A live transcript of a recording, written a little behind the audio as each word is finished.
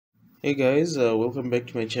Hey guys, welcome back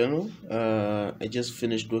to my channel. I just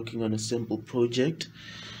finished working on a simple project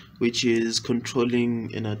which is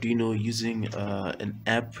controlling an Arduino using an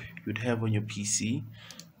app you'd have on your PC.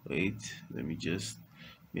 Wait, let me just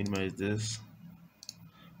minimize this.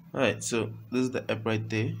 Alright, so this is the app right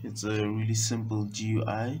there. It's a really simple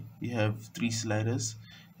GUI. You have three sliders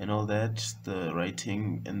and all that, the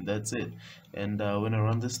writing, and that's it. And when I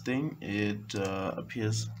run this thing, it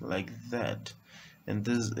appears like that. And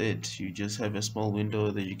this is it. You just have a small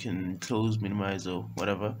window that you can close, minimize, or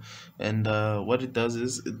whatever. And what it does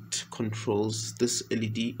is it controls this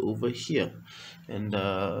LED over here. And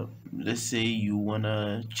let's say you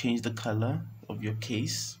wanna change the color of your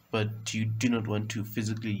case, but you do not want to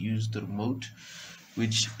physically use the remote,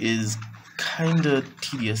 which is kind of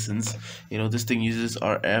tedious since this thing uses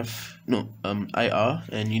RF, no, IR,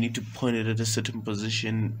 and you need to point it at a certain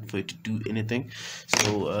position for it to do anything.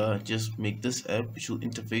 So just make this app which will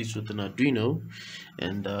interface with an Arduino,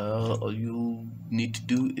 and all you need to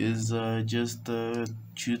do is just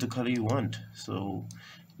choose the color you want. So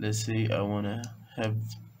let's say I want to have,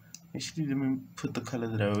 actually let me put the color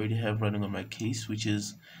that I already have running on my case, which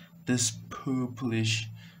is this purplish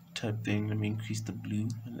type thing. Let me increase the blue.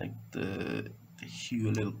 I like the hue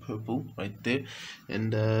a little purple right there,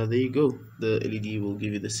 and there you go. The LED will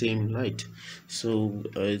give you the same light. So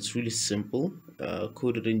it's really simple,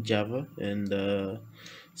 coded in Java and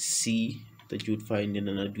C that you would find in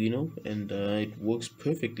an Arduino, and it works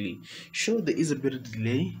perfectly. Sure, there is a bit of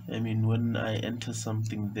delay. I mean, when I enter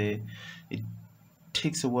something there, it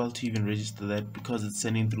takes a while to even register that because it's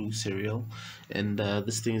sending through serial, and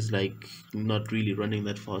this thing is like not really running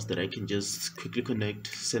that fast that I can just quickly connect,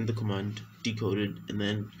 send the command, decode it, and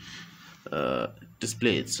then uh,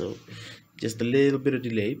 display it. So just a little bit of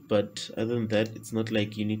delay, but other than that, it's not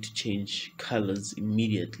like you need to change colors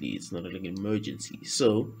immediately. It's not like an emergency.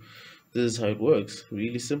 So this is how it works.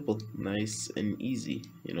 Really simple, nice and easy,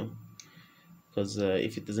 because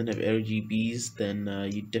if it doesn't have RGBs, then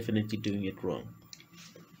you're definitely doing it wrong.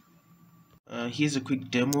 Here's a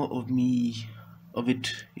quick demo of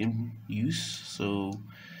it in use. So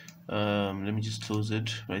let me just close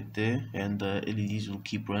it right there, and the LEDs will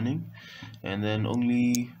keep running, and then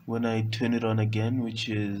only when I turn it on again, which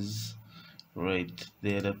is right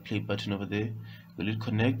there, that play button over there, will it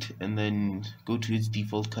connect and then go to its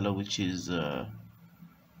default color, which is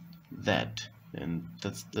that. And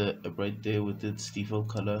that's the right there with its default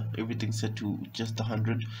color. Everything set to just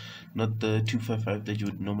 100, not the 255 that you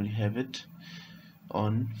would normally have it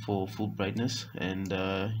on for full brightness, and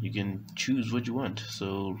you can choose what you want.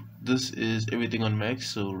 So this is everything on max,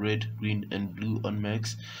 so red, green, and blue on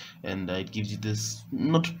max, and it gives you this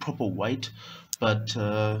not proper white, but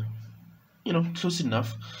close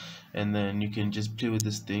enough. And then you can just play with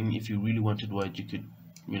this thing. If you really wanted white, you could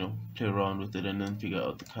play around with it and then figure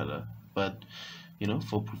out the color. But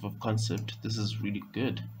for proof of concept, this is really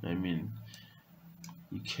good. I mean,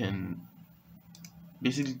 you can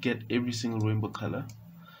basically get every single rainbow color.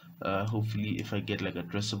 Hopefully if I get like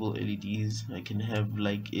addressable LEDs, I can have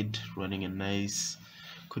like it running a nice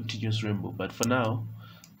continuous rainbow. But for now,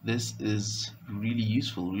 this is really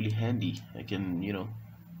useful, really handy. I can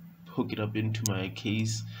hook it up into my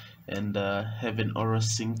case and have an aura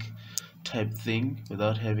sync type thing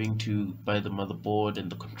without having to buy the motherboard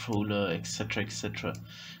and the controller, etc, etc.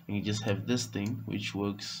 And you just have this thing which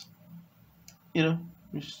works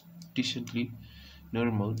just decently. No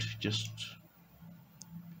remote, just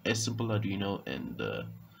a simple Arduino, and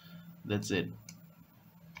that's it.